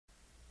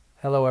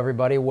Hello,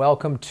 everybody.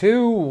 Welcome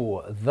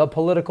to The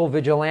Political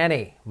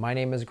Vigilante. My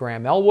name is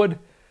Graham Elwood.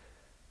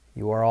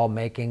 You are all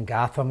making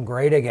Gotham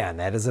great again.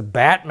 That is a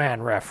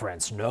Batman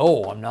reference.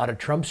 No, I'm not a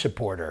Trump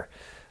supporter.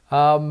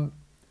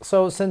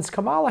 So since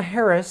Kamala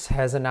Harris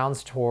has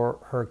announced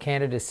her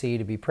candidacy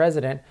to be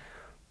president,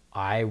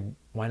 I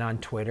went on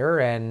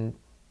Twitter and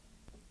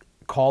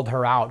called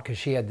her out because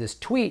she had this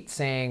tweet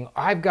saying,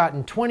 I've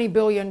gotten $20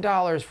 billion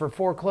for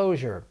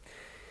foreclosure.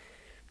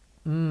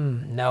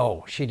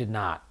 No, she did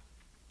not.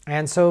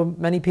 And so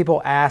many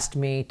people asked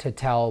me to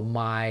tell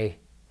my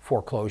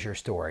foreclosure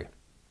story.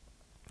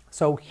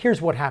 So here's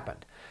what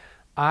happened.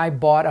 I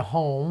bought a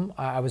home.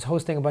 I was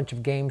hosting a bunch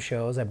of game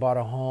shows. I bought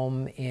a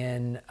home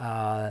in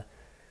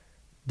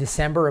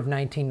December of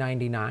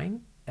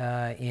 1999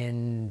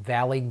 in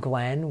Valley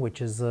Glen,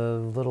 which is a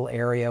little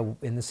area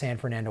in the San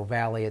Fernando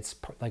Valley. It's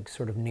like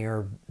sort of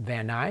near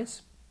Van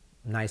Nuys.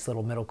 Nice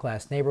little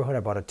middle-class neighborhood.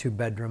 I bought a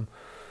 2-bedroom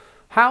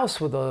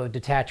house with a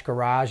detached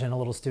garage and a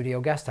little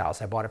studio guest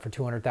house. I bought it for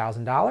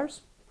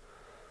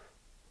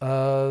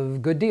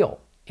 $200,000. Good deal.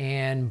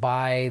 And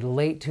by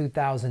late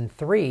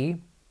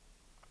 2003,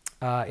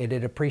 it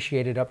had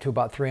appreciated up to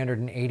about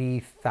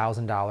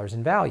 $380,000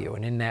 in value.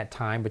 And in that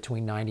time,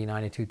 between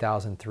 99 and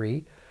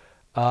 2003,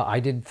 I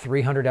did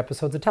 300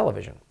 episodes of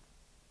television.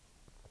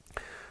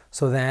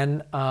 So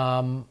then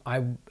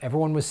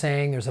everyone was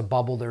saying there's a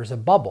bubble, there's a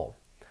bubble.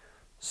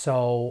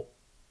 So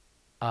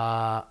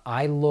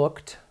I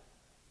looked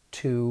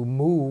to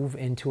move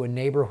into a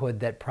neighborhood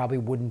that probably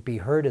wouldn't be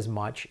hurt as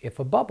much if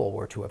a bubble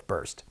were to have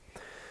burst.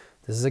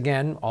 This is,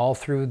 again, all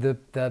through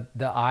the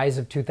eyes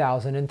of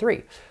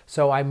 2003.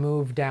 So I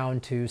moved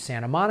down to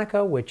Santa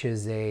Monica, which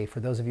is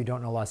for those of you who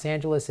don't know Los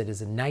Angeles, it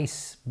is a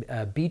nice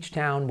beach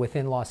town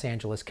within Los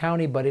Angeles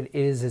County, but it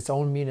is its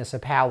own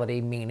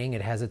municipality, meaning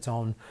it has its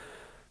own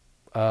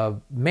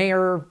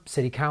mayor,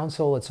 city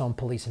council, its own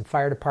police and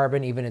fire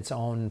department, even its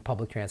own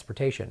public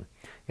transportation,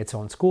 its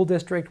own school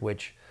district,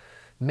 which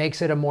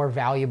makes it a more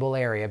valuable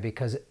area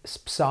because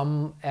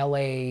some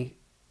LA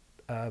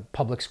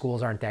public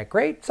schools aren't that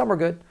great. Some are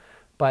good,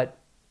 but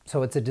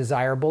so it's a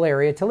desirable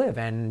area to live,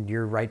 and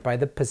you're right by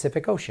the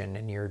Pacific Ocean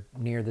and you're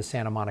near the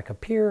Santa Monica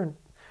Pier.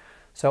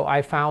 So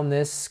I found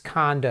this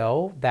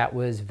condo that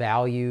was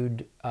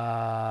valued,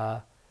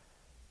 that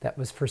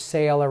was for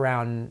sale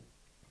around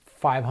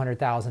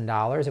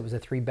 $500,000. It was a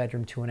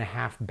 3-bedroom,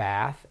 2.5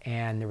 bath,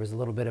 and there was a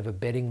little bit of a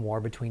bidding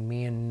war between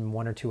me and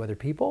 1 or 2 other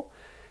people.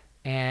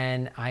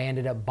 And I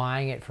ended up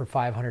buying it for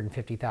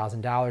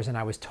 $550,000, and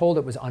I was told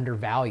it was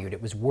undervalued.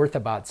 It was worth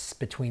about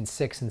between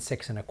 $6 and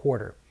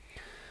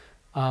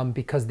 $6.25,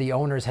 because the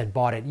owners had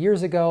bought it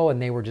years ago and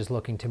they were just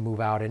looking to move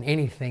out, and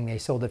anything they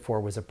sold it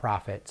for was a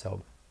profit.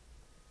 So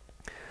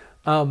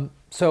the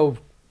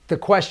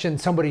question,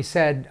 somebody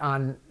said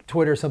on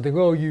Twitter something,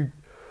 oh,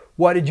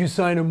 why did you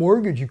sign a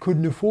mortgage you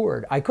couldn't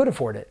afford? I could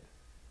afford it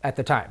at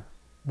the time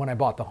when I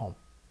bought the home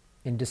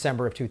in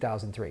December of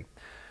 2003.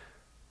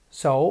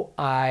 So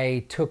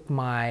I took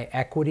my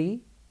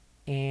equity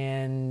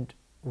and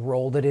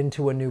rolled it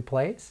into a new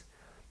place.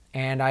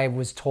 And I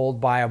was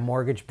told by a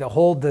mortgage, the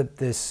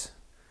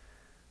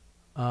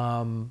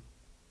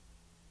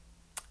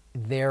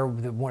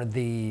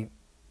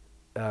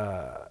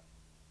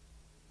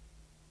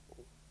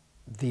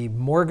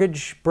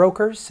mortgage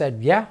brokers said,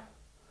 yeah.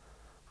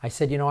 I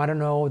said, I don't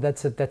know,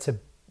 that's a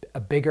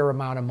bigger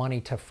amount of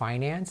money to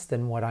finance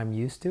than what I'm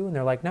used to. And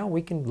they're like, no,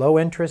 we can, low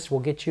interest, we'll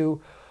get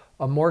you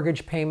a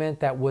mortgage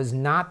payment that was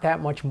not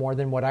that much more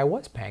than what I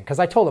was paying. Because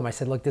I told them, I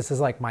said, look, this is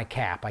like my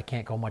cap. I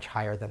can't go much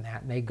higher than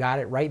that. And they got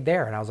it right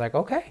there. And I was like,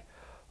 okay,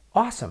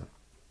 awesome.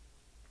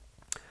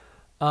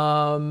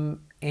 I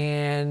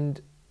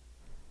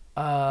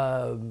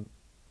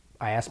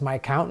asked my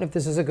accountant if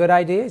this is a good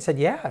idea. He said,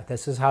 yeah,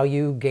 this is how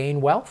you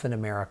gain wealth in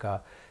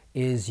America,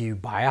 is you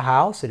buy a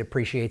house, it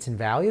appreciates in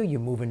value, you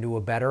move into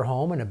a better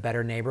home in a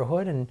better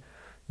neighborhood, and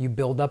you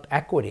build up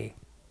equity.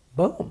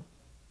 Boom.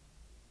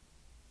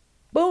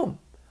 Boom.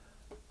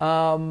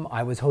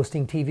 I was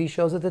hosting TV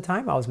shows at the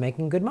time. I was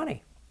making good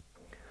money.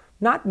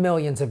 Not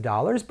millions of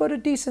dollars, but a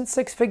decent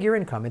 6-figure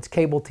income. It's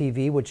cable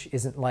TV, which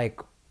isn't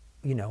like,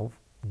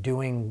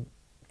 doing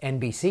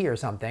NBC or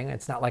something.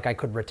 It's not like I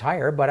could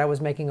retire, but I was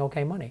making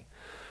okay money.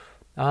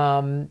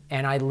 And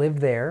I lived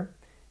there,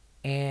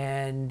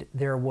 and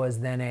there was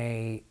then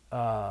a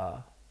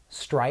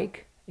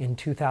strike in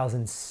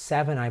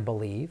 2007, I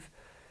believe,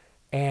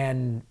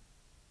 and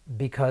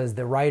because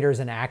the writers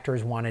and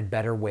actors wanted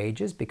better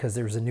wages, because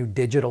there was a new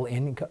digital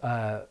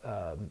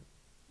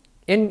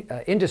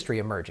industry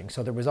emerging.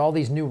 So there was all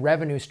these new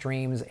revenue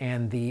streams,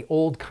 and the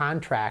old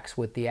contracts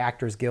with the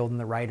Actors Guild and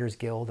the Writers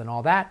Guild and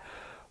all that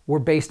were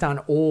based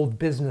on old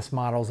business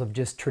models of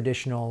just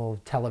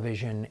traditional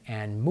television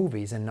and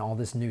movies, and all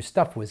this new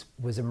stuff was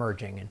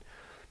emerging, and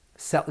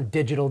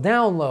digital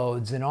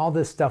downloads and all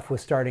this stuff was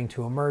starting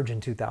to emerge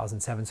in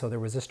 2007. So there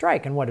was a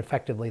strike, and what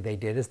effectively they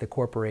did is the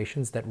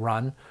corporations that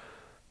run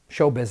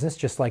show business,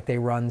 just like they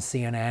run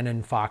CNN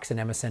and Fox and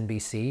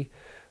MSNBC,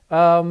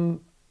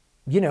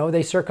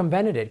 they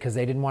circumvented it because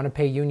they didn't want to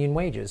pay union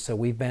wages. So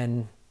we've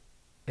been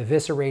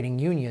eviscerating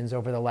unions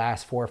over the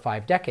last 4 or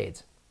 5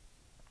 decades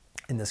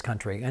in this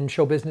country, and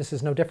show business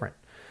is no different.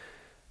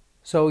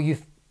 So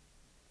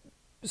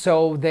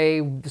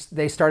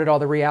they started all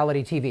the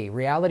reality TV.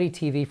 Reality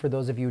TV, for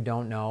those of you who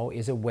don't know,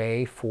 is a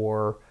way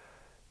for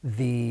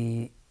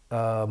the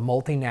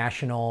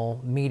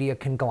multinational media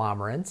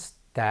conglomerates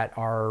that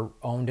are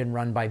owned and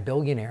run by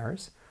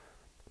billionaires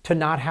to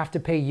not have to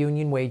pay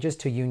union wages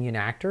to union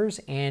actors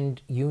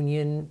and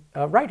union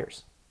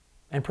writers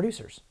and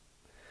producers.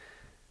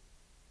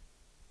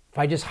 If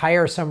I just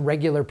hire some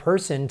regular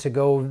person to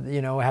go,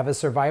 have a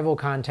survival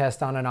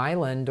contest on an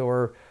island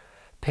or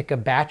pick a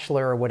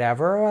bachelor or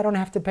whatever, I don't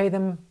have to pay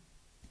them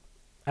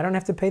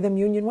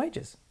union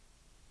wages.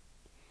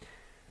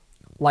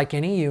 Like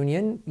any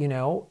union,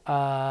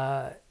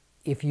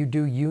 if you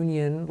do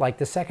union, like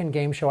the second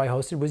game show I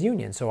hosted was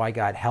union. So I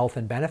got health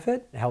and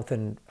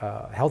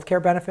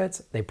healthcare benefits.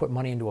 They put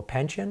money into a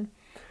pension.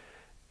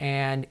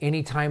 And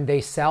anytime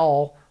they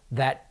sell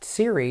that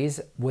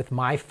series with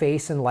my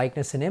face and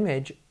likeness and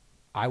image,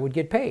 I would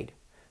get paid.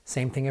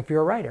 Same thing if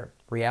you're a writer.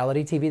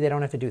 Reality TV, they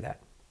don't have to do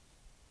that.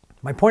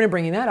 My point of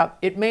bringing that up,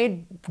 it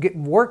made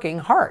working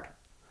hard.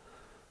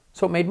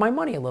 So it made my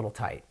money a little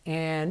tight.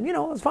 And, it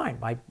was fine.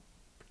 I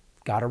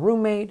got a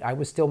roommate. I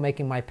was still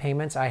making my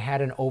payments. I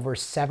had an over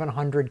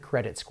 700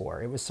 credit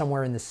score. It was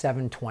somewhere in the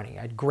 720.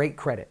 I had great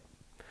credit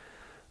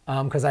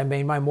because I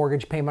made my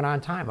mortgage payment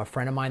on time. A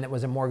friend of mine that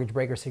was a mortgage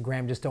breaker said,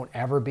 Graham, just don't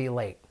ever be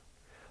late.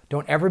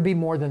 Don't ever be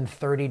more than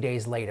 30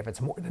 days late. If it's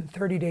more than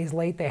 30 days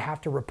late, they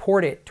have to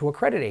report it to a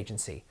credit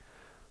agency.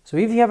 So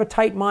if you have a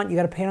tight month, you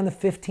got to pay it on the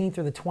 15th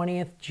or the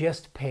 20th,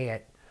 just pay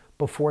it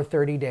before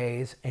 30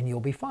 days and you'll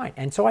be fine.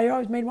 And so I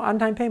always made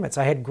on-time payments.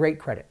 I had great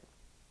credit.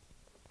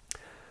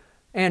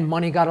 And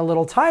money got a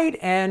little tight,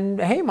 and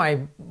hey,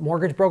 my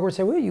mortgage broker would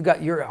say, well,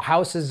 your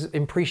house is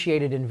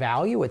appreciated in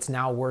value. It's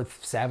now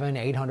worth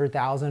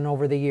 $700,000-800,000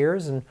 over the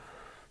years, and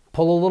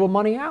pull a little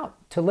money out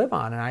to live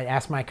on. And I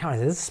asked my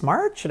accountant, is this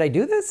smart? Should I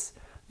do this?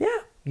 Yeah,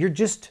 you're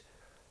just,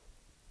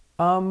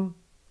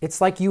 it's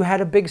like you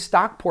had a big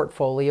stock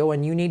portfolio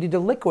and you needed to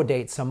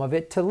liquidate some of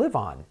it to live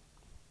on.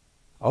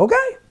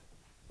 Okay.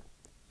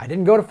 I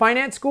didn't go to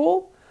finance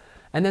school.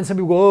 And then some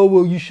people go, oh,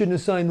 well, you shouldn't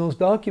have signed those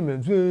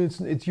documents.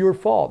 It's your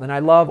fault. And I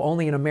love,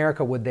 only in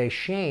America would they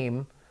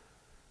shame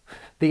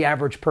the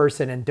average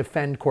person and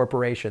defend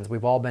corporations.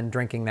 We've all been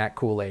drinking that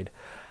Kool-Aid.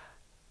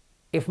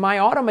 If my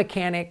auto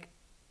mechanic,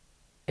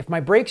 if my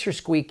brakes are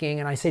squeaking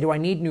and I say, do I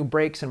need new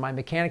brakes? And my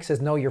mechanic says,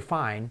 no, you're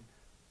fine.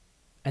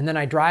 And then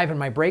I drive and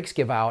my brakes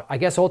give out. I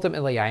guess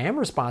ultimately I am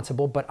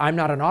responsible, but I'm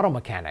not an auto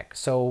mechanic.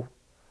 So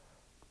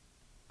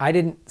I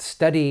didn't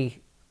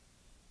study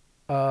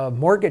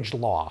mortgage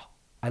law.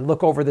 I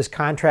look over this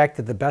contract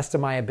to the best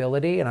of my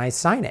ability and I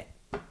sign it.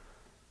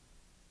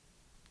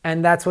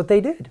 And that's what they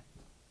did.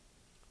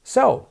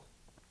 So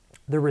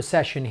the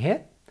recession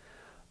hit.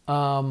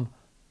 Show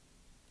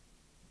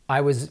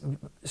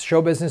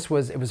business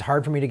it was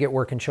hard for me to get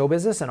work in show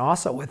business. And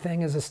also a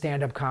thing as a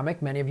stand-up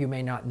comic, many of you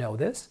may not know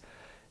this.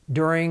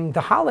 During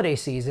the holiday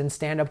season,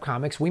 stand-up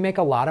comics, we make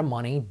a lot of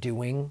money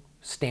doing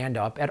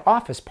stand-up at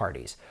office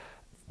parties.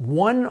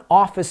 One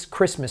office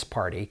Christmas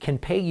party can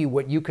pay you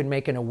what you can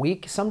make in a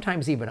week,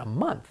 sometimes even a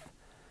month.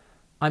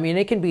 I mean,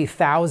 it can be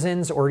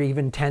thousands or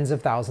even tens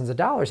of thousands of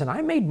dollars. And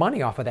I made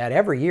money off of that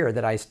every year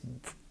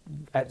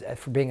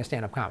for being a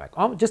stand-up comic,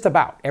 just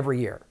about every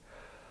year.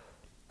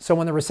 So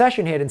when the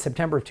recession hit in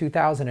September of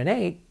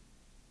 2008,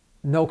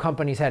 no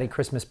companies had any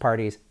Christmas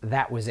parties.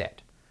 That was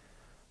it.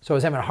 So I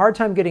was having a hard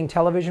time getting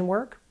television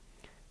work,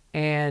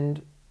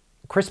 and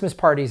Christmas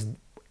parties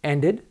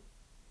ended.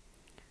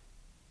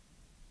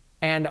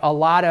 And a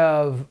lot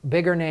of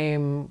bigger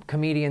name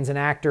comedians and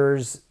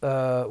actors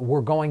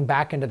were going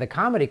back into the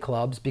comedy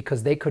clubs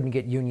because they couldn't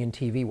get union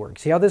TV work.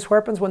 See how this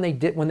happens when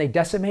they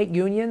decimate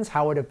unions,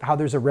 how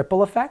there's a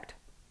ripple effect?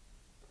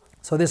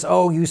 So this,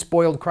 oh, you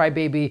spoiled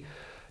crybaby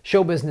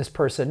show business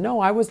person. No,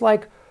 I was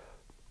like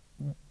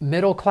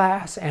middle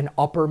class and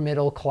upper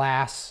middle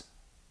class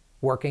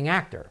working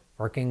actor,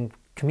 working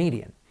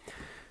comedian.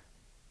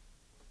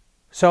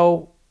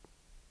 So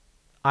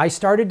I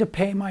started to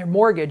pay my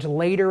mortgage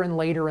later and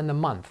later in the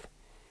month.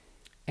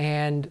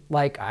 And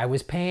like I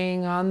was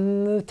paying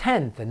on the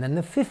 10th and then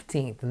the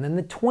 15th and then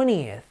the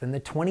 20th and the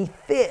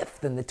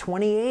 25th and the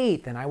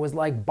 28th. And I was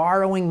like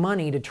borrowing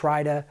money to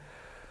try to,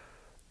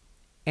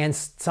 and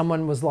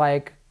someone was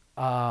like,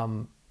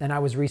 and I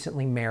was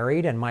recently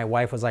married and my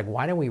wife was like,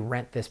 why don't we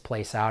rent this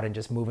place out and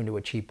just move into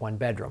a cheap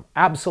 1-bedroom?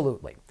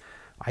 Absolutely.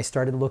 I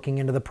started looking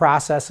into the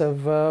process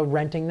of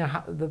renting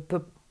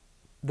the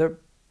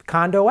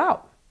condo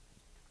out.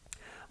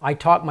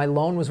 My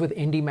loan was with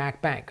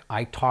IndyMac Bank.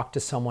 I talked to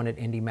someone at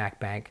IndyMac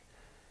Bank,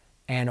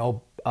 and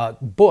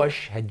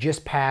Bush had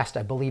just passed,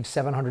 I believe,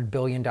 $700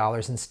 billion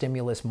in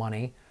stimulus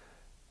money.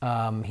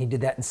 He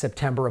did that in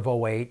September of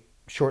 2008,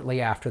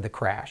 shortly after the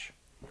crash.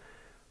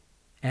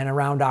 And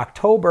around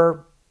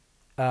October,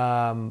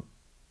 I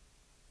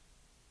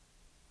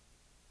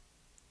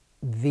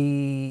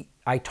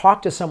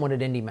talked to someone at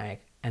IndyMac,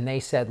 and they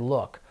said,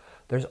 look,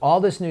 there's all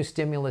this new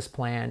stimulus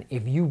plan.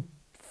 If you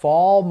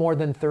fall more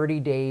than 30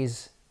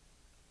 days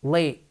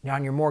late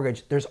on your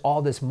mortgage, there's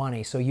all this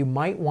money. So you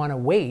might want to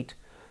wait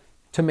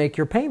to make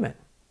your payment.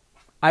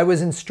 I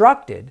was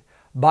instructed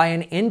by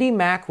an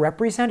IndyMac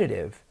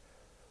representative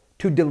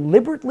to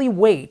deliberately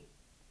wait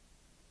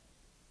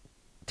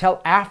till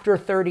after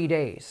 30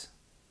 days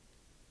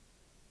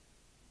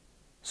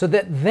so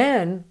that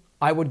then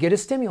I would get a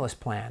stimulus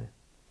plan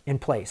in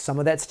place, some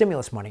of that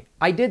stimulus money.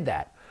 I did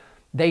that.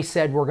 They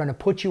said, we're going to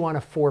put you on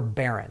a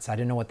forbearance. I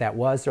didn't know what that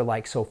was. They're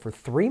like, so for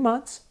 3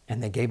 months,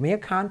 and they gave me a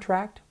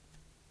contract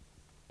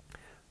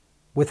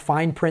with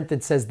fine print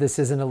that says this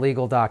isn't a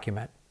legal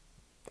document.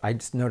 I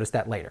just noticed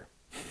that later.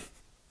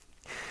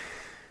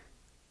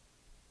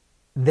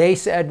 They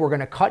said, we're going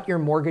to cut your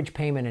mortgage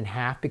payment in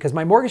half, because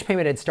my mortgage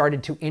payment had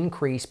started to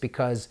increase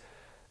because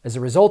as a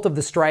result of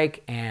the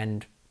strike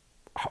and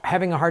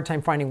having a hard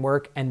time finding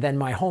work, and then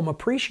my home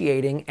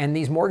appreciating, and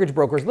these mortgage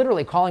brokers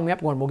literally calling me up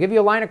going, we'll give you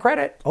a line of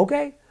credit.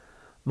 Okay.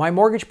 My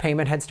mortgage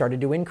payment had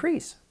started to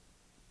increase.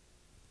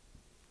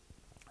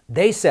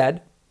 They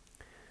said,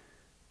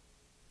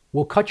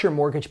 we'll cut your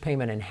mortgage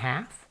payment in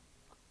half,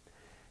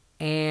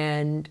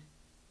 and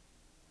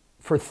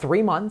for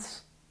 3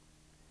 months,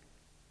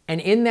 and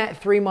in that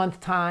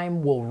 3-month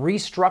time, we'll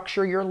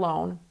restructure your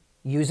loan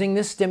using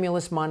this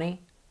stimulus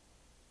money.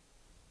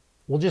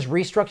 We'll just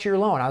restructure your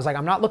loan. I was like,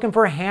 I'm not looking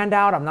for a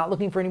handout. I'm not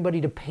looking for anybody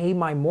to pay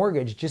my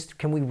mortgage. Just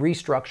can we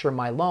restructure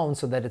my loan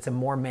so that it's a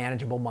more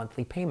manageable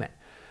monthly payment?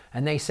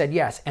 And they said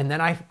yes. And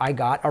then I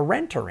got a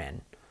renter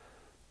in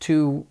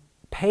to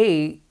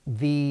pay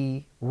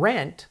the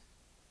rent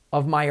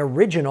of my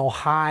original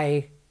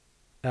high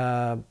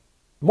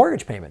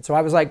mortgage payment. So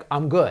I was like,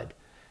 I'm good.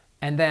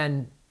 And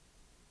then,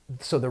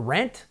 so the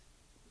rent,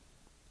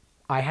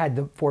 I had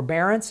the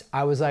forbearance.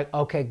 I was like,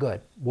 okay,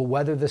 good. We'll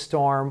weather the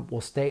storm.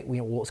 We'll stay.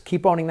 We'll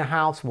keep owning the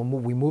house.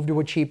 We moved to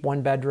a cheap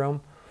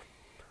 1-bedroom.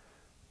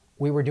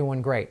 We were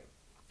doing great.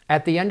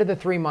 At the end of the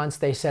 3 months,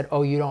 they said,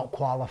 oh, you don't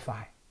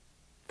qualify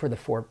for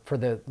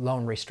the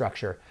loan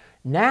restructure.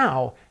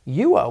 Now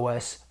you owe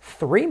us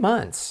 3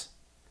 months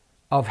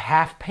of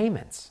half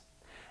payments.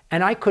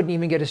 And I couldn't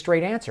even get a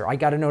straight answer. I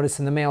got a notice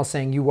in the mail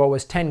saying you owe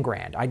us 10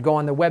 grand. I'd go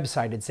on the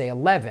website, it'd say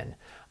 11.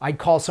 I'd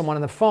call someone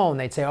on the phone,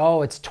 they'd say,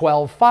 oh, it's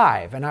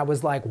 12.5. And I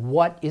was like,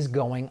 what is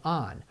going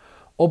on?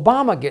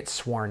 Obama gets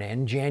sworn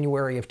in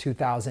January of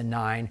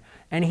 2009,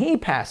 and he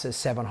passes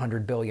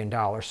 $700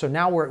 billion. So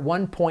now we're at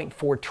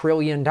 $1.4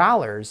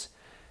 trillion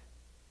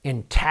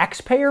in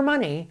taxpayer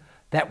money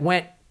that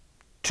went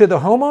to the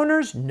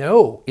homeowners?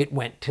 No, it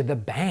went to the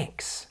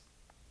banks.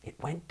 It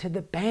went to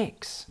the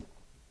banks.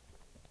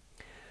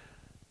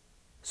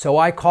 So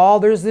I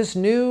called, there's this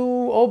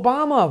new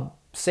Obama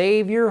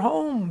Save Your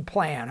Home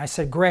plan. I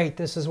said, great,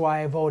 this is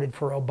why I voted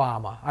for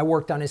Obama. I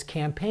worked on his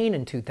campaign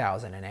in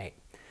 2008.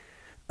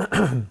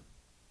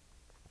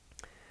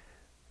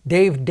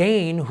 Dave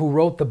Dane, who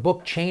wrote the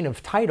book Chain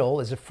of Title,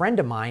 is a friend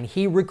of mine.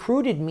 He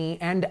recruited me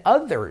and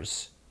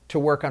others to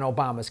work on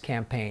Obama's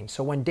campaign.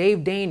 So when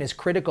Dave Dane is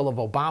critical of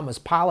Obama's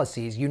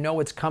policies, you know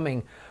it's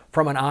coming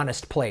from an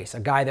honest place, a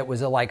guy that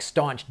was a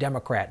staunch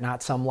Democrat,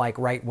 not some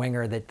right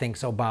winger that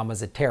thinks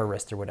Obama's a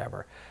terrorist or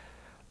whatever.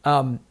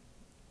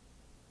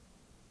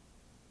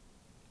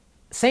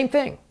 Same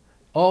thing.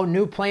 Oh,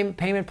 new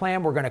payment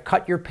plan. We're going to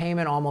cut your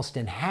payment almost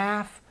in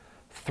half.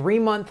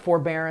 3-month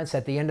forbearance.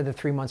 At the end of the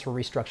 3 months, we'll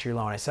restructure your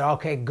loan. I said,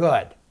 okay,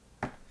 good.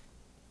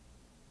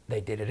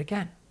 They did it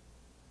again.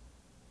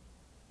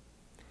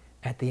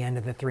 At the end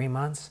of the 3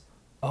 months,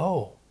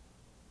 oh,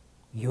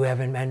 you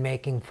haven't been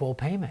making full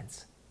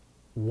payments.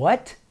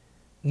 What?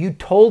 You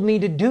told me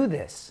to do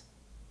this.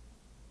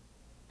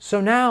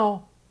 So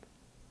now,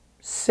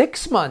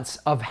 6 months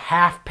of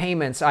half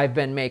payments I've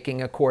been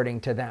making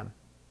according to them.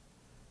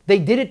 They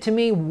did it to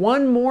me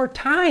one more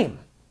time.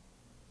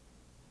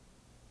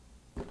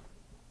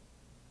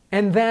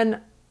 And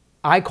then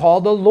I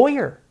called a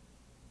lawyer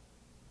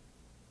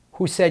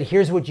who said,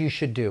 here's what you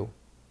should do.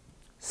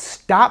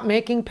 Stop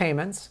making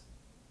payments.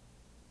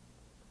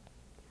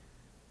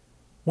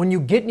 When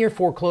you get near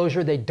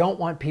foreclosure, they don't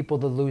want people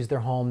to lose their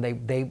home. They're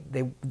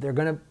going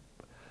to,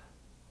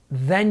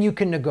 then you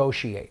can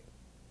negotiate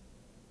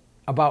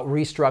about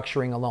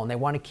restructuring a loan. They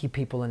want to keep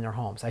people in their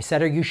homes. I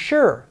said, are you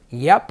sure?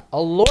 Yep,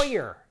 a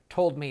lawyer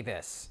told me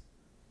this.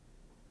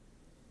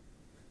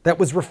 That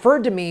was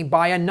referred to me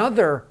by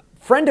another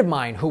friend of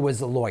mine who was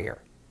a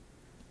lawyer.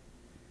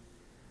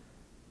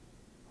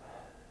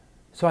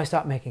 So I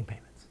stopped making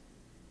payments.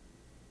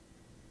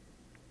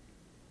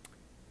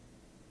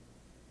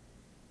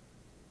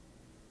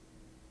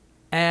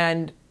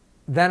 And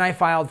then I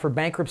filed for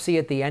bankruptcy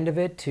at the end of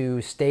it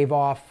to stave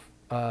off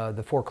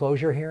the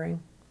foreclosure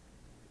hearing.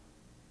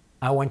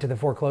 I went to the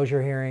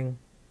foreclosure hearing,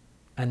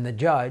 and the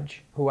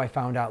judge, who I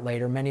found out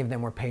later, many of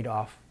them were paid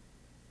off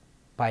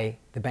by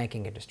the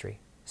banking industry,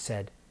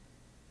 said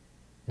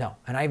no.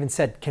 And I even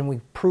said, can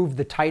we prove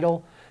the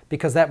title?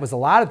 Because that was a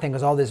lot of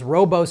things, all this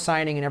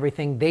robo-signing and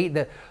everything.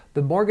 The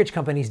mortgage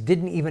companies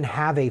didn't even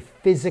have a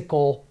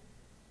physical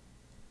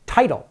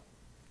title.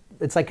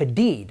 It's like a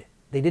deed.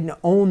 They didn't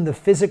own the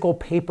physical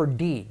paper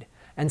deed.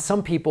 And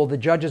some people, the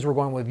judges were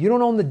going, well, if you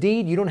don't own the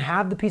deed, you don't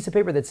have the piece of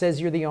paper that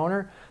says you're the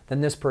owner,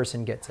 then this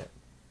person gets it.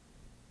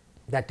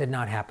 That did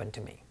not happen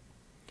to me.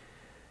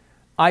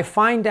 I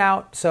find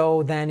out,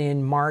 so then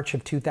in March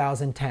of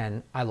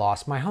 2010, I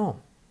lost my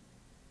home.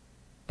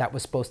 That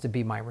was supposed to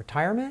be my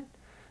retirement.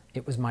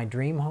 It was my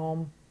dream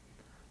home.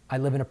 I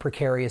live in a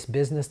precarious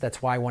business.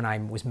 That's why when I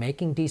was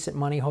making decent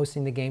money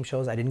hosting the game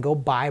shows, I didn't go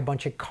buy a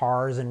bunch of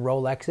cars and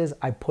Rolexes.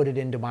 I put it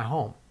into my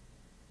home.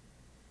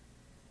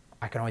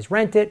 I can always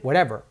rent it,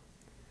 whatever.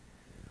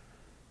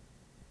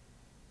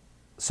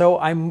 So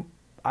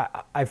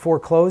I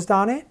foreclosed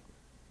on it.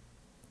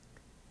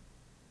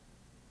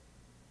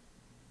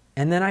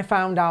 And then I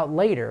found out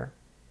later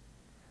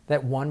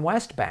that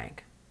OneWest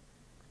Bank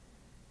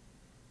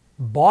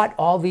bought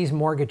all these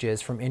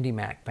mortgages from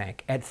IndyMac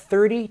Bank at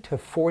 30 to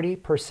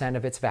 40%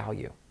 of its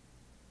value.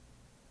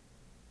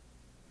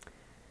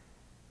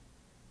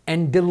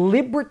 And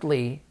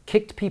deliberately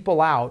kicked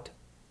people out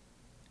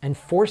and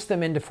forced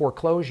them into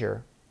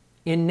foreclosure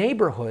in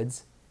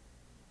neighborhoods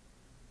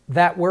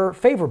that were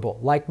favorable,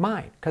 like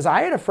mine. Because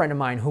I had a friend of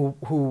mine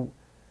who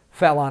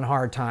fell on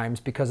hard times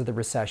because of the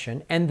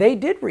recession, and they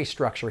did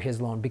restructure his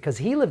loan because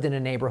he lived in a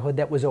neighborhood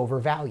that was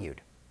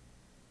overvalued.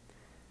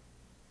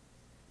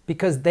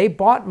 Because they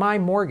bought my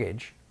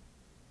mortgage,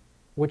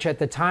 which at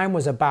the time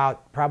was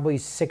about probably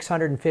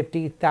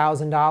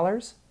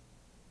 $650,000.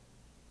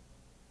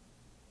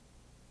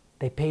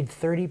 They paid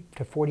 30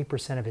 to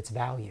 40% of its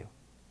value.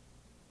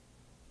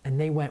 And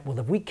they went, well,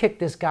 if we kick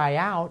this guy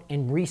out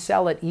and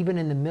resell it even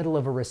in the middle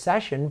of a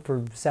recession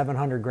for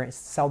 700 grand,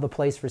 sell the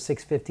place for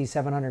 650,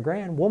 700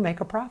 grand, we'll make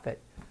a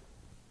profit.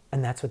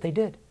 And that's what they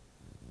did.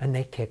 And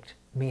they kicked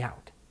me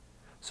out.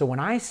 So when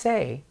I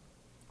say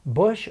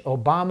Bush,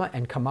 Obama,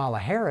 and Kamala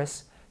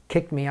Harris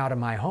kicked me out of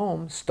my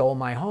home, stole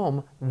my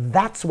home,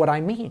 that's what I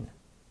mean.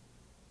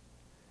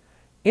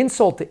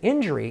 Insult to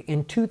injury,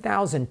 in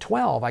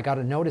 2012, I got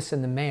a notice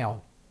in the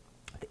mail,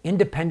 the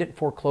Independent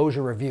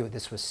Foreclosure Review.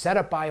 This was set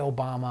up by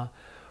Obama.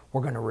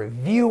 We're going to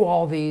review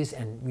all these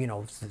and, you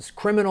know, this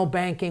criminal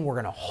banking, we're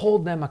going to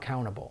hold them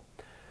accountable.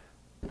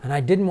 And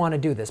I didn't want to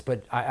do this,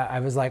 but I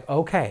was like,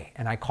 okay.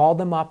 And I called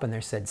them up and they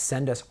said,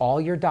 send us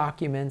all your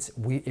documents.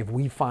 If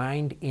we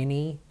find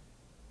any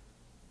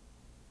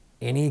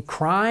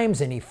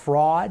crimes, any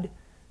fraud,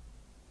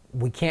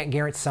 we can't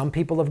guarantee. Some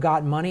people have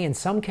gotten money. In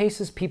some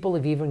cases, people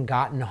have even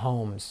gotten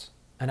homes.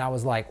 And I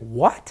was like,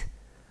 what?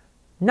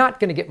 Not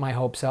going to get my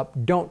hopes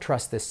up. Don't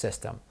trust this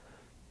system.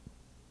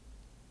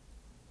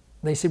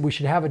 They said we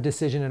should have a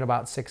decision in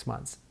about 6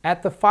 months.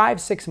 At the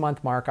 5-6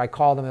 month mark, I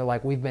called them. They're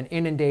like, we've been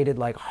inundated,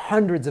 like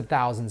hundreds of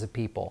thousands of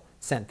people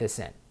sent this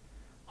in.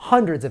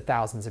 Hundreds of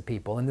thousands of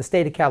people in the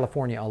state of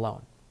California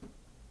alone.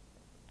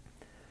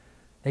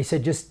 They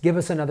said, just give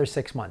us another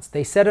 6 months.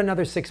 They said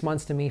another 6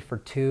 months to me for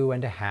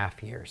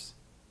 2.5 years.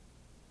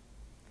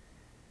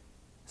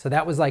 So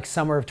that was like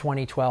summer of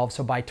 2012.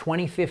 So by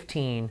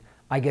 2015,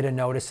 I get a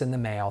notice in the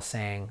mail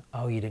saying,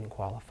 oh, you didn't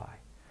qualify.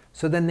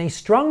 So then they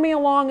strung me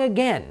along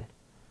again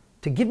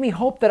to give me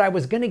hope that I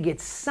was going to get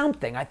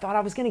something. I thought I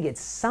was going to get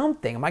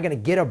something. Am I going to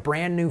get a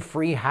brand new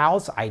free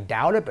house? I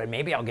doubt it, but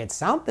maybe I'll get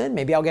something.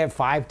 Maybe I'll get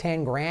 5,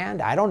 10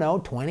 grand. I don't know,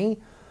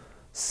 20.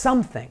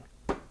 Something.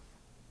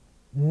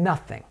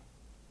 Nothing.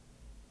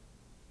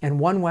 And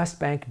OneWest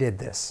Bank did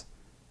this.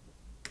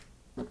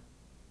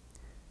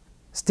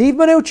 Steve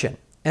Mnuchin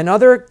and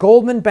other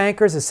Goldman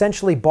bankers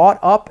essentially bought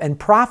up and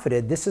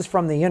profited. This is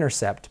from The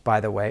Intercept, by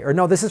the way. Or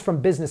no, this is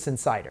from Business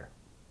Insider.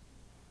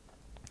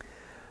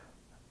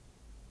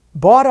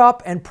 Bought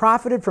up and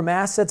profited from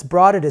assets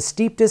brought at a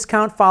steep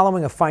discount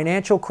following a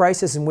financial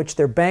crisis in which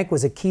their bank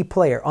was a key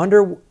player.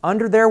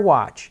 Under their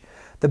watch,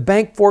 the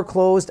bank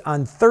foreclosed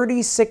on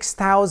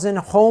 36,000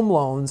 home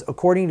loans,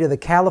 according to the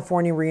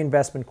California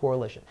Reinvestment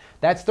Coalition.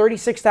 That's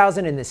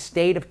 36,000 in the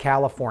state of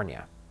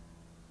California.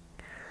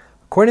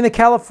 According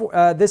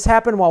to this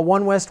happened while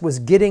OneWest was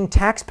getting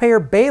taxpayer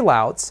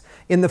bailouts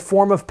in the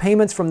form of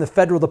payments from the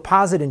Federal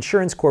Deposit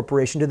Insurance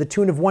Corporation to the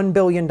tune of $1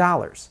 billion.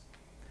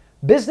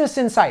 Business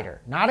Insider,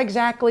 not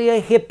exactly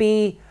a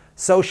hippie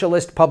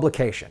socialist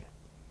publication.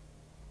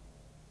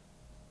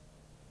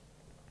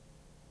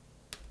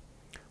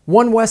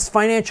 OneWest's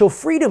Financial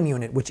Freedom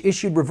Unit, which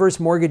issued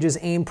reverse mortgages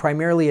aimed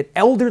primarily at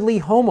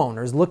elderly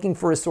homeowners looking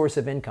for a source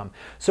of income.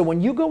 So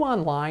when you go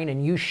online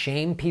and you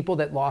shame people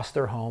that lost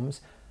their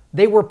homes,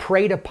 they were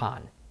preyed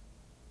upon.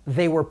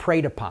 They were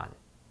preyed upon.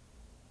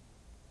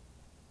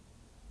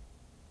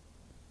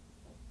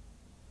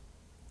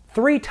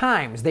 Three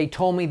times they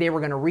told me they were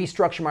going to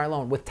restructure my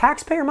loan with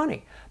taxpayer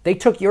money. They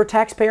took your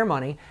taxpayer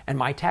money and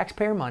my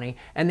taxpayer money,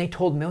 and they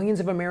told millions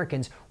of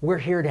Americans, we're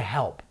here to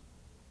help.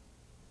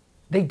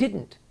 They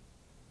didn't.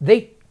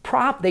 They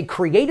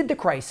created the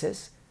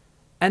crisis,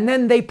 and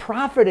then they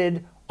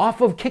profited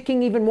off of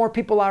kicking even more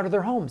people out of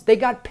their homes. They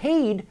got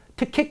paid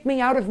to kick me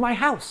out of my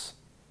house.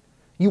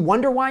 You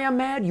wonder why I'm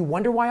mad? You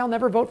wonder why I'll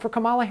never vote for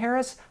Kamala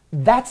Harris?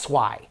 That's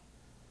why.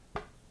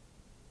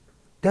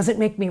 Doesn't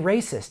make me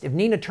racist. If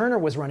Nina Turner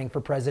was running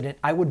for president,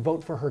 I would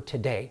vote for her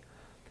today.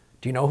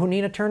 Do you know who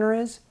Nina Turner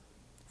is?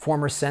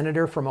 Former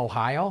senator from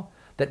Ohio.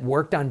 that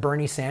worked on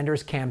Bernie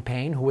Sanders'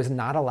 campaign who was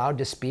not allowed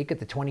to speak at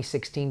the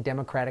 2016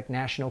 Democratic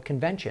National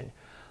Convention.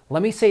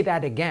 Let me say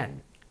that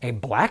again. A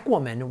black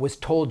woman was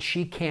told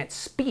she can't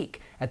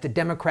speak at the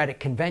Democratic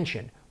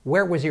Convention.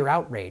 Where was your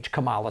outrage,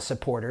 Kamala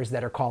supporters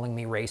that are calling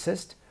me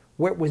racist?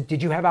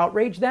 Did you have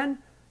outrage then?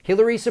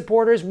 Hillary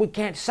supporters, we're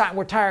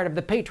tired of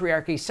the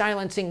patriarchy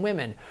silencing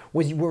women.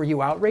 Were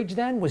you outraged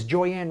then? Was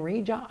Joyanne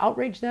Reid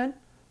outraged then?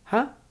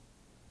 Huh?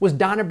 Was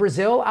Donna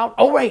Brazile out?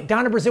 Oh, wait,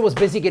 Donna Brazile was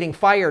busy getting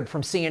fired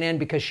from CNN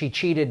because she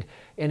cheated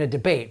in a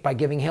debate by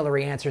giving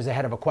Hillary answers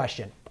ahead of a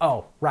question.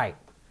 Oh, right.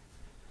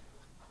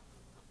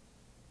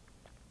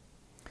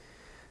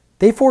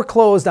 They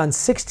foreclosed on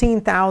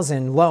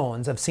 16,000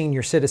 loans of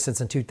senior citizens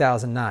in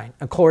 2009,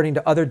 according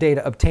to other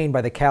data obtained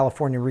by the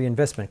California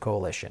Reinvestment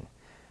Coalition.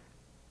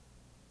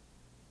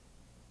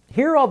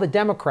 Here are all the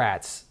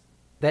Democrats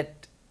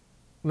that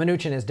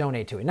Mnuchin has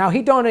donated to. Now,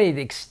 he donated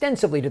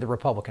extensively to the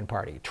Republican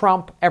Party.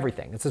 Trump,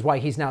 everything. This is why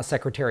he's now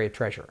Secretary of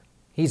Treasury.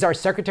 He's our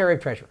Secretary of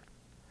Treasury.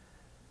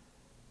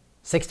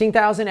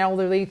 16,000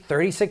 elderly,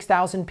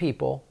 36,000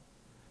 people.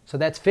 So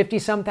that's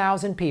 50-some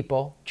thousand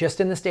people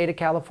just in the state of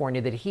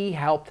California that he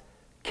helped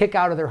kick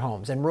out of their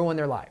homes and ruin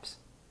their lives.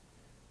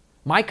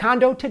 My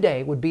condo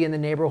today would be in the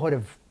neighborhood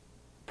of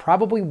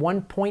probably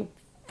 $1.4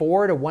 to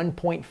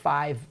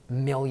 $1.5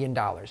 million.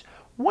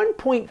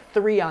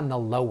 1.3 on the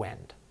low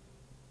end.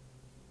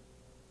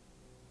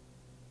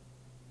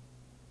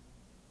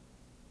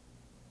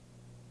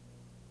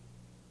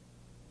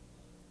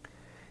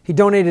 He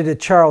donated to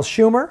Charles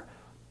Schumer.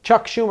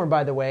 Chuck Schumer,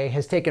 by the way,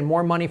 has taken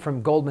more money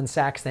from Goldman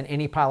Sachs than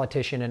any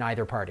politician in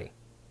either party.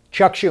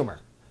 Chuck Schumer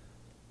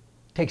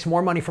takes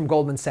more money from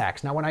Goldman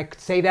Sachs. Now, when I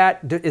say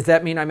that, does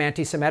that mean I'm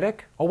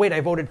anti-Semitic? Oh, wait,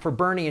 I voted for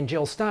Bernie and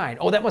Jill Stein.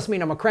 Oh, that must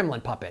mean I'm a Kremlin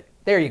puppet.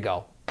 There you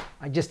go.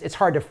 It's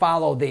hard to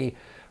follow the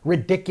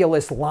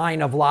ridiculous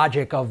line of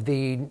logic of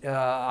the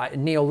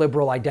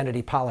neoliberal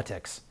identity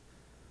politics.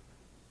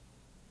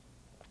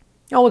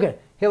 Oh, look at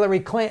it. Hillary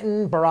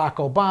Clinton, Barack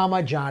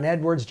Obama, John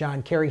Edwards,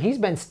 John Kerry. He's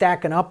been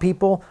stacking up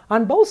people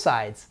on both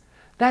sides.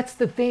 That's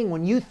the thing.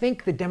 When you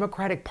think the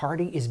Democratic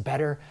Party is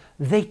better,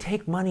 they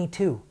take money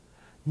too.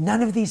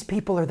 None of these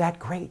people are that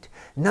great.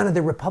 None of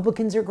the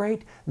Republicans are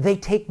great. They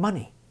take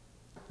money.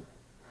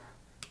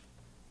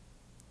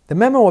 The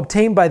memo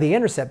obtained by The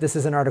Intercept, this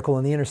is an article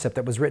in The Intercept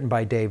that was written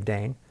by Dave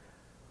Dane.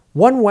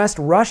 OneWest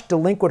rushed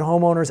delinquent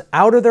homeowners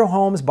out of their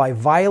homes by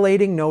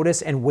violating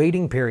notice and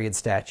waiting period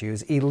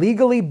statutes,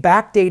 illegally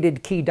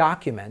backdated key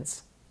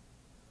documents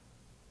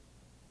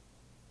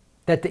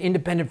that the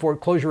independent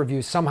foreclosure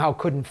review somehow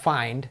couldn't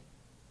find.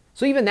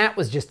 So even that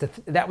was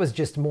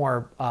just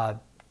more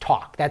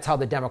talk. That's how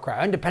the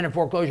independent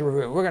foreclosure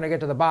review, we're going to get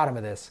to the bottom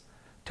of this.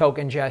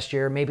 Token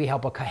gesture, maybe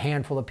help a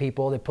handful of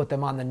people. They put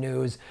them on the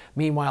news.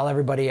 Meanwhile,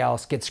 everybody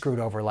else gets screwed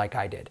over like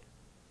I did.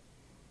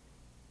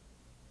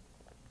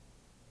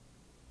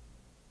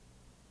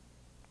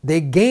 They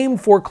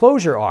gamed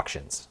foreclosure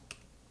auctions.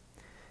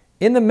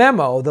 In the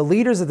memo, the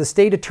leaders of the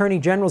state attorney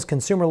general's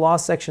consumer law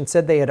section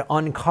said they had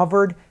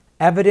uncovered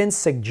evidence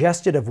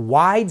suggested of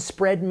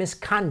widespread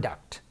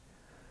misconduct.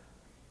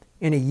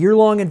 In a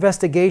year-long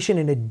investigation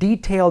and a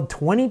detailed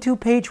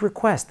 22-page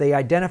request, they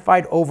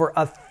identified over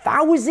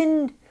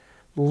 1,000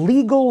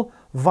 legal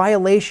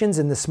violations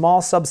in the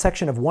small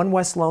subsection of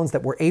OneWest loans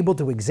that were able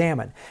to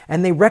examine.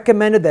 And they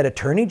recommended that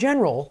Attorney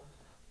General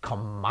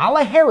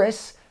Kamala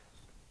Harris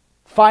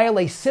file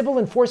a civil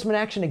enforcement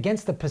action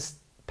against the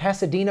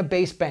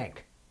Pasadena-based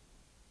bank.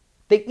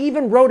 They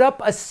even wrote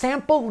up a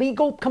sample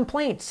legal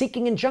complaint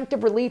seeking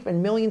injunctive relief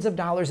and millions of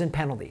dollars in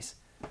penalties.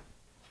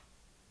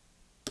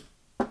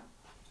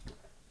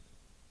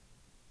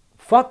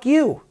 Fuck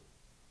you,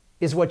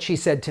 is what she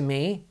said to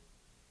me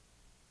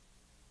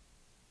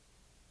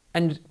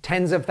and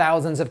tens of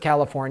thousands of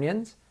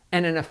Californians,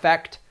 and in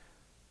effect,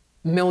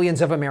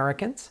 millions of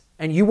Americans.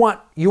 And you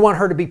want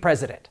her to be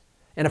president.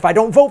 And if I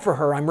don't vote for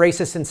her, I'm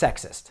racist and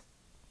sexist.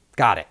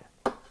 Got it.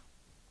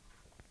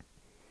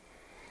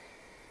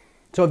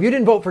 So if you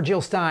didn't vote for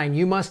Jill Stein,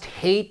 you must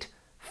hate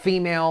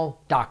female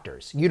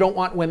doctors. You don't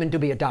want women to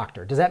be a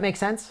doctor. Does that make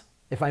sense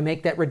if I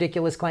make that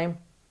ridiculous claim?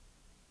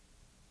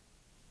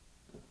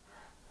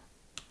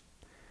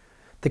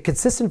 The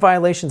consistent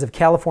violations of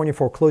California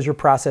foreclosure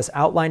process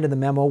outlined in the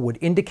memo would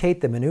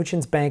indicate that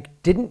Mnuchin's bank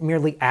didn't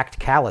merely act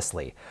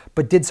callously,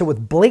 but did so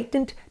with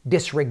blatant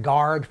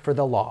disregard for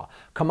the law.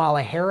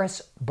 Kamala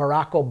Harris,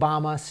 Barack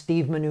Obama,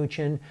 Steve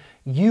Mnuchin,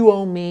 you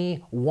owe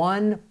me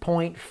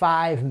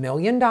 $1.5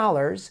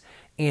 million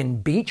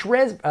in beach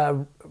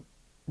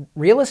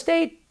real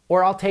estate,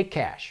 or I'll take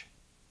cash.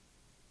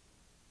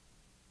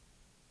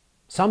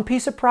 Some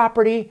piece of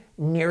property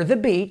near the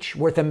beach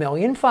worth $1.5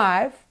 million.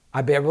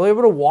 I'd be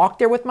able to walk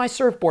there with my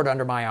surfboard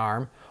under my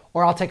arm,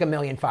 or I'll take $1.5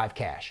 million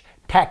cash,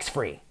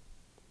 tax-free.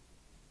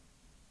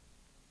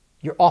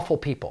 You're awful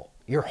people.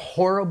 You're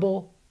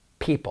horrible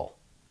people.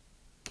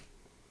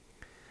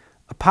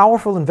 A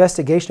powerful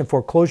investigation of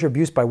foreclosure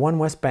abuse by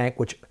OneWest Bank,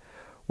 which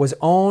was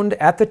owned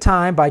at the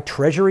time by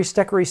Treasury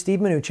Secretary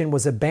Steve Mnuchin,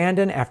 was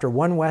abandoned after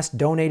OneWest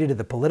donated to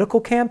the political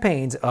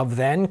campaigns of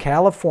then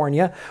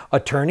California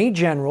Attorney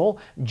General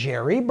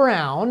Jerry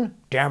Brown,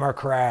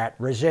 Democrat,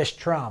 resist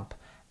Trump,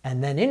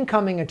 and then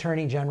incoming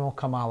Attorney General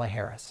Kamala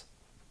Harris.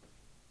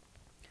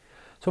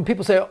 So when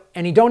people say,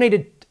 and he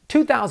donated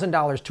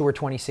 $2,000 to her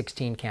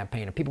 2016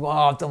 campaign, and people go,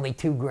 oh, it's only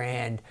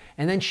 $2,000,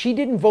 and then she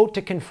didn't vote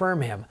to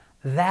confirm him.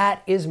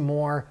 That is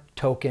more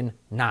token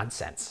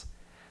nonsense.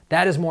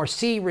 That is more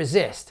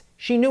resist.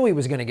 She knew he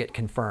was going to get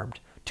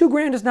confirmed.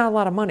 $2,000 is not a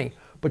lot of money,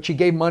 but she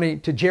gave money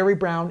to Jerry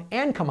Brown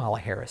and Kamala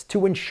Harris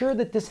to ensure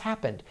that this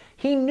happened.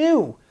 He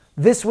knew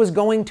this was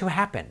going to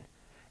happen,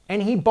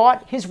 and he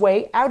bought his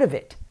way out of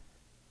it.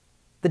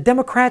 The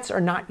Democrats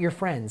are not your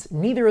friends.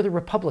 Neither are the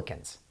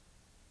Republicans.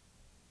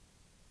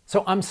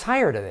 So I'm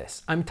tired of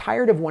this. I'm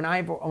tired of when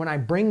I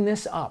bring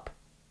this up.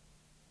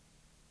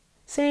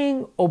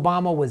 Saying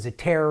Obama was a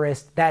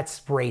terrorist,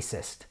 that's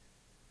racist.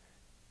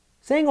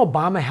 Saying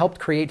Obama helped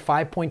create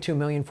 5.2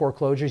 million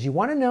foreclosures, you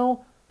want to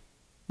know?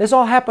 This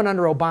all happened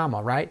under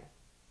Obama, right?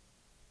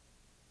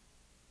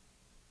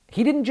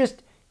 He didn't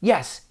just,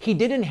 yes, he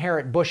did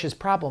inherit Bush's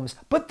problems,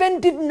 but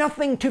then did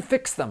nothing to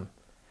fix them.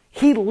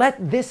 He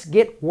let this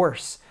get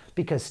worse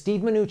because Steve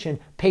Mnuchin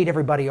paid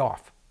everybody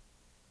off.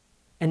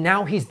 And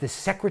now he's the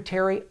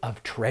Secretary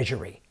of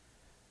Treasury.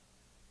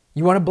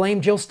 You want to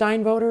blame Jill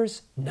Stein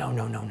voters? No.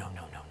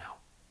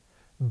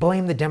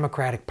 Blame the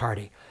Democratic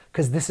Party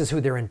because this is who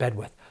they're in bed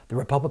with. The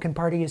Republican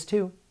Party is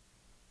too.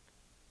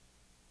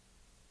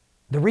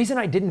 The reason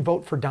I didn't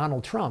vote for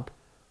Donald Trump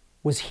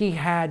was he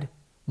had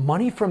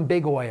money from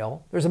big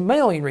oil. There's a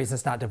million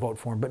reasons not to vote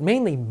for him, but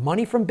mainly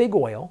money from big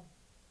oil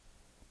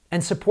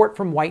and support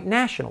from white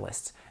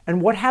nationalists.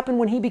 And what happened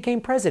when he became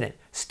president?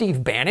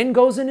 Steve Bannon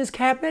goes in his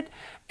cabinet,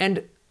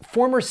 and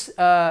former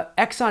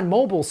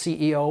ExxonMobil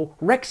CEO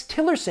Rex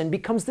Tillerson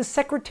becomes the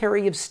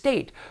Secretary of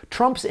State.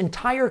 Trump's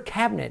entire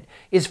cabinet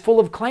is full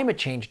of climate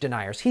change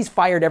deniers. He's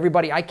fired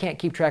everybody. I can't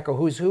keep track of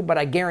who's who, but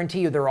I guarantee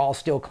you they're all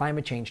still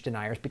climate change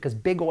deniers because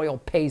big oil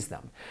pays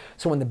them.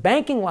 So when the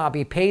banking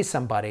lobby pays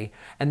somebody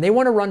and they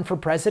want to run for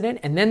president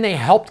and then they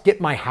helped get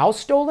my house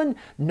stolen,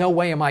 no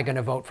way am I going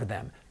to vote for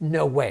them.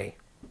 No way.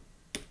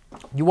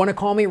 You want to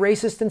call me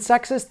racist and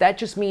sexist? That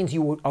just means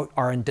you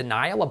are in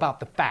denial about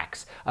the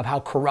facts of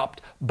how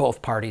corrupt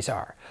both parties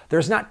are.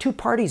 There's not two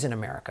parties in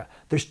America.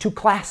 There's two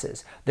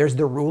classes. There's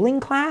the ruling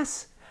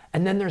class,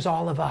 and then there's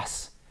all of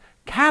us.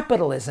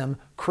 Capitalism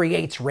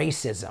creates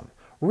racism.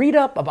 Read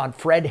up about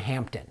Fred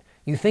Hampton.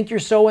 You think you're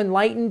so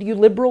enlightened, you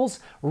liberals?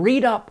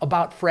 Read up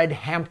about Fred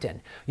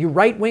Hampton. You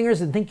right-wingers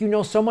that think you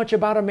know so much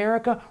about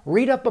America?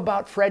 Read up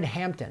about Fred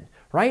Hampton,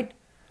 right?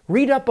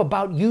 Read up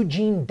about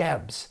Eugene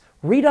Debs.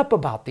 Read up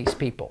about these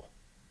people.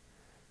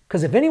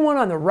 Because if anyone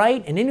on the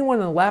right and anyone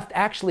on the left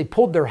actually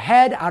pulled their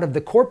head out of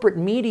the corporate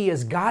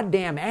media's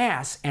goddamn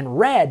ass and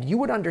read, you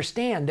would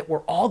understand that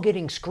we're all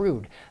getting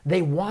screwed.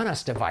 They want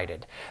us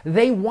divided.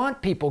 They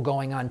want people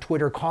going on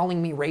Twitter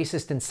calling me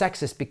racist and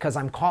sexist because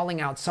I'm calling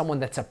out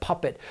someone that's a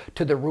puppet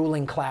to the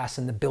ruling class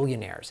and the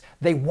billionaires.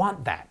 They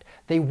want that.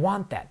 They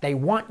want that. They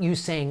want you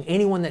saying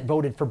anyone that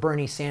voted for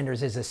Bernie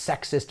Sanders is a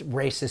sexist,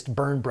 racist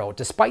burn bro,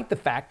 despite the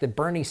fact that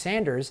Bernie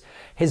Sanders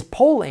is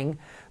polling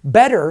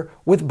better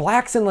with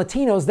blacks and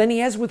Latinos than he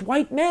has with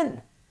white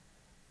men.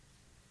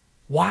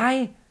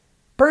 Why?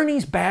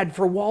 Bernie's bad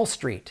for Wall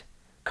Street.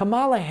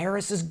 Kamala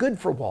Harris is good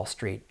for Wall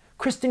Street.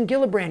 Kristen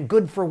Gillibrand,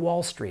 good for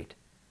Wall Street.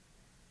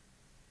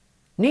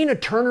 Nina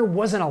Turner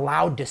wasn't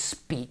allowed to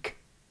speak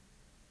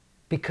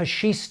because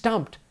she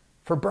stumped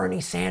for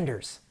Bernie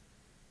Sanders.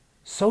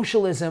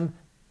 Socialism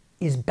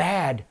is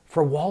bad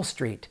for Wall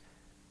Street.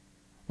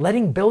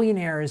 Letting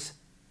billionaires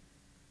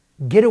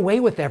get away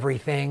with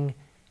everything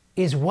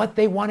is what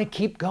they want to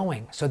keep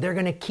going. So they're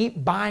going to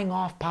keep buying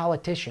off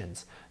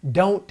politicians.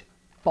 Don't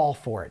fall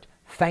for it.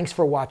 Thanks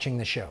for watching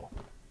the show.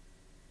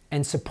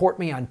 And support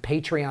me on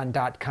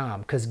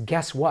patreon.com because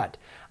guess what?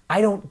 I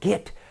don't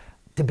get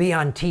to be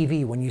on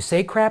TV. When you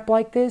say crap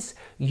like this,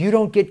 you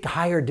don't get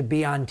hired to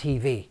be on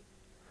TV.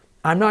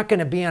 I'm not going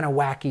to be on a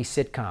wacky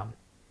sitcom.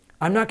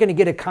 I'm not going to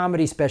get a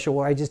comedy special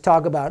where I just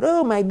talk about,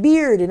 oh, my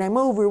beard and I'm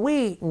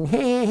overweight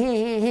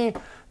and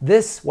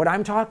This, what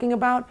I'm talking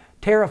about,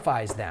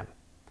 terrifies them.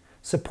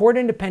 Support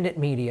independent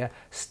media.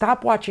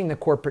 Stop watching the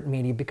corporate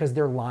media because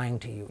they're lying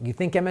to you. You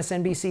think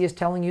MSNBC is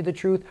telling you the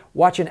truth?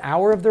 Watch an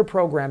hour of their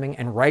programming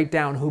and write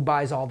down who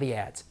buys all the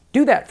ads.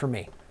 Do that for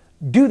me.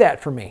 Do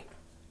that for me.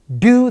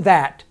 Do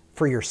that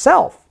for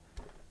yourself.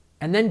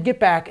 And then get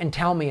back and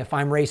tell me if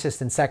I'm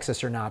racist and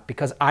sexist or not,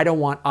 because I don't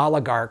want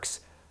oligarchs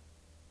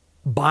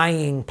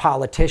buying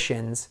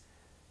politicians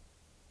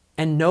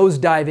and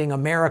nosediving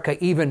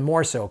America even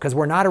more so, because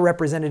we're not a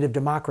representative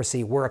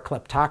democracy, we're a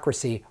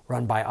kleptocracy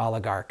run by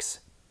oligarchs.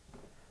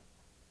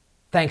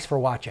 Thanks for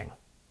watching.